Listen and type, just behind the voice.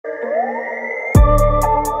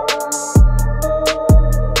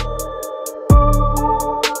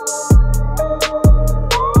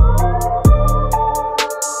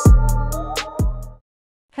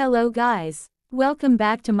Hello guys. Welcome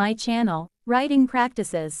back to my channel, Writing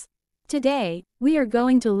Practices. Today, we are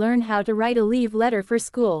going to learn how to write a leave letter for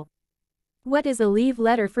school. What is a leave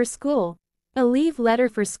letter for school? A leave letter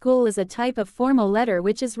for school is a type of formal letter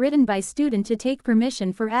which is written by student to take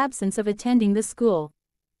permission for absence of attending the school.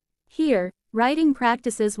 Here, Writing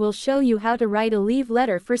Practices will show you how to write a leave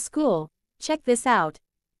letter for school. Check this out.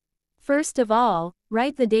 First of all,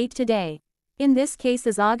 write the date today. In this case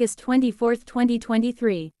is August 24,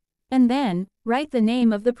 2023. And then, write the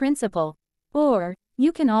name of the principal. Or,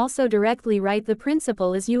 you can also directly write the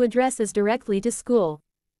principal as you addresses directly to school.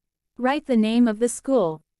 Write the name of the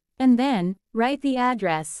school. And then, write the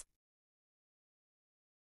address.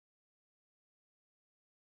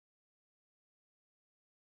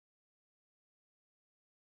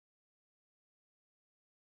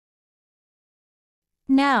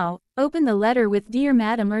 Now, open the letter with Dear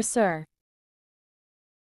Madam or Sir.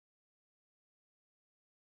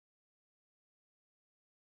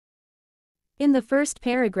 In the first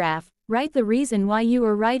paragraph, write the reason why you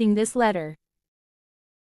are writing this letter.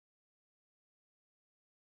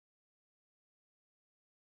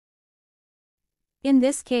 In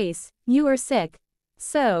this case, you are sick.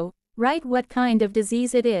 So, write what kind of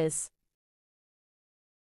disease it is.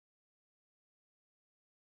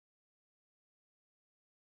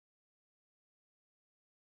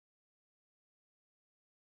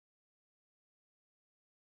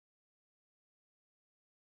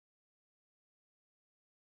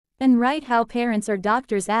 And write how parents or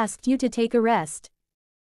doctors asked you to take a rest.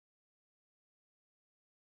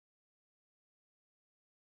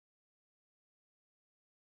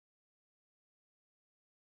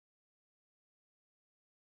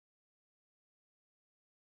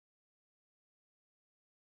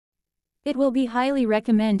 It will be highly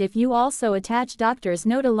recommend if you also attach doctor's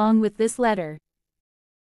note along with this letter.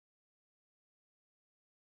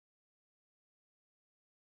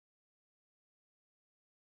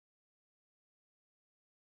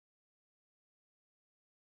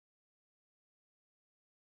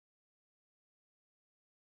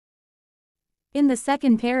 In the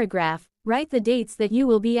second paragraph, write the dates that you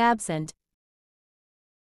will be absent.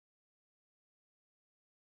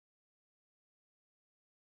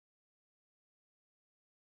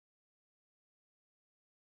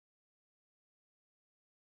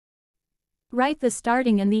 Write the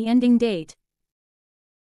starting and the ending date.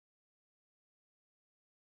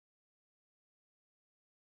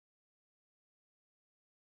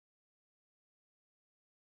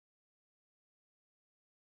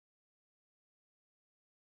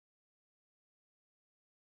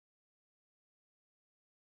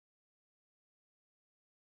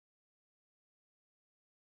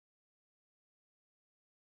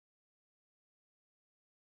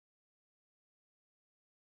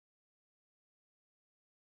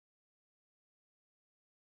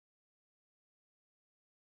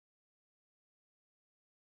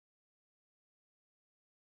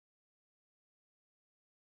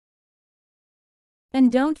 And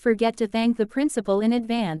don't forget to thank the principal in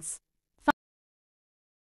advance.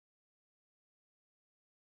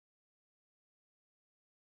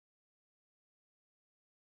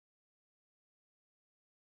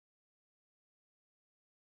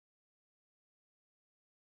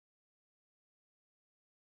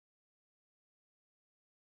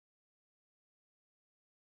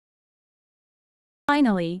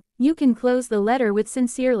 Finally, you can close the letter with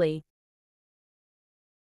sincerely.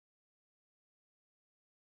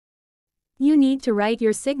 You need to write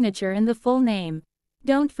your signature and the full name.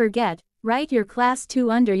 Don't forget, write your class 2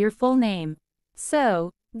 under your full name. So,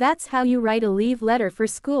 that's how you write a leave letter for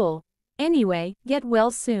school. Anyway, get well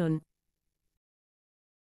soon.